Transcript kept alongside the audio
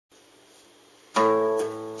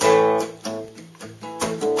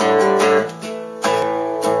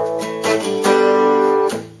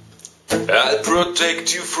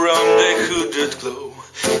protect you from the hooded glow.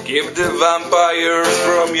 Keep the vampires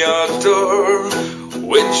from your door.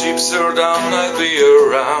 When chips are down, I'll be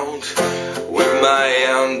around with my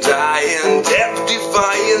undying,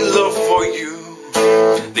 death-defying love for you.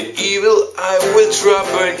 The evil I will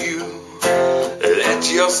trouble you.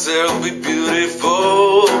 Let yourself be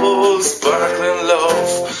beautiful, sparkling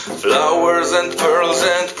love, flowers and pearls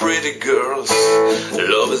and pretty girls.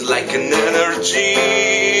 Love is like an energy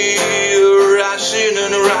rushing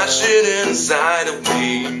and rushing inside of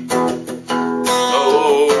me.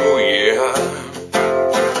 Oh yeah.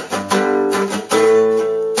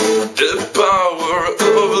 The power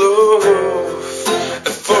of love, a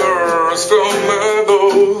force from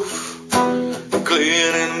above,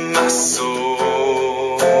 cleaning my soul.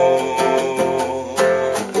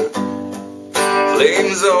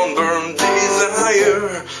 Flames on burn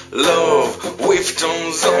desire, love with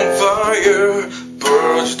tongues on fire,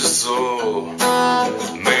 purge the soul,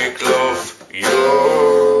 make love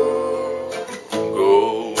your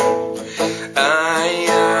goal.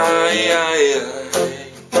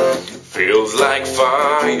 Feels like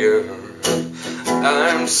fire,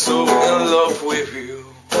 I'm so in love with you,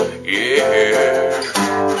 yeah.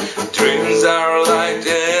 Dreams are like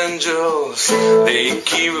angels, they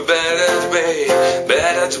keep better to bay,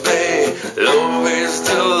 better to bay. Love is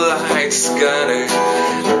the light scanning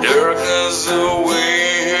darkness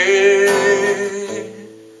away.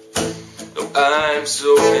 I'm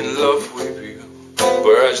so in love with you,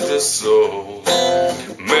 purge the soul,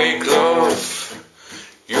 make love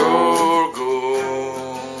your goal.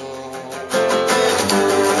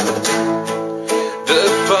 The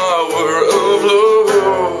power of love,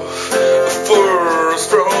 a force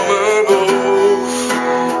from above,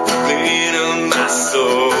 cleaning my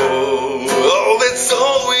soul. Oh, that's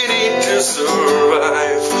all we need to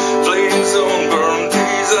survive. Flames on burn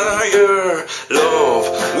desire, love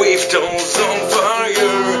with tongues on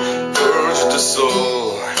fire, purge the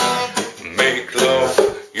soul, make love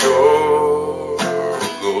your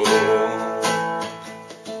goal.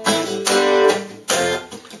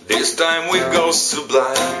 This time we go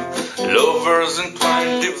sublime, lovers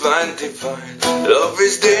entwined, divine, divine. Love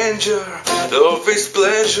is danger, love is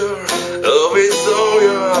pleasure, love is all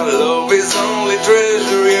your, love is only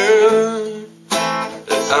treasure, yeah.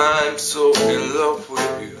 I'm so in love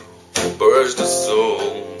with you, purge the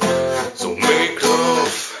soul, so make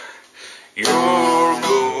love your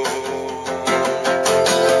goal.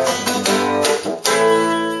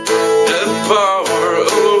 The power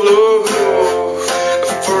of love,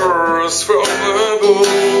 from above,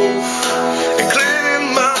 cleaning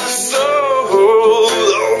my soul.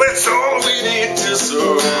 Oh, that's all we need to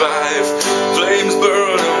survive. Flames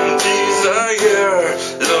burn on desire,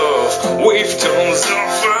 love with tongues on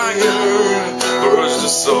fire, purge the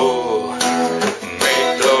soul,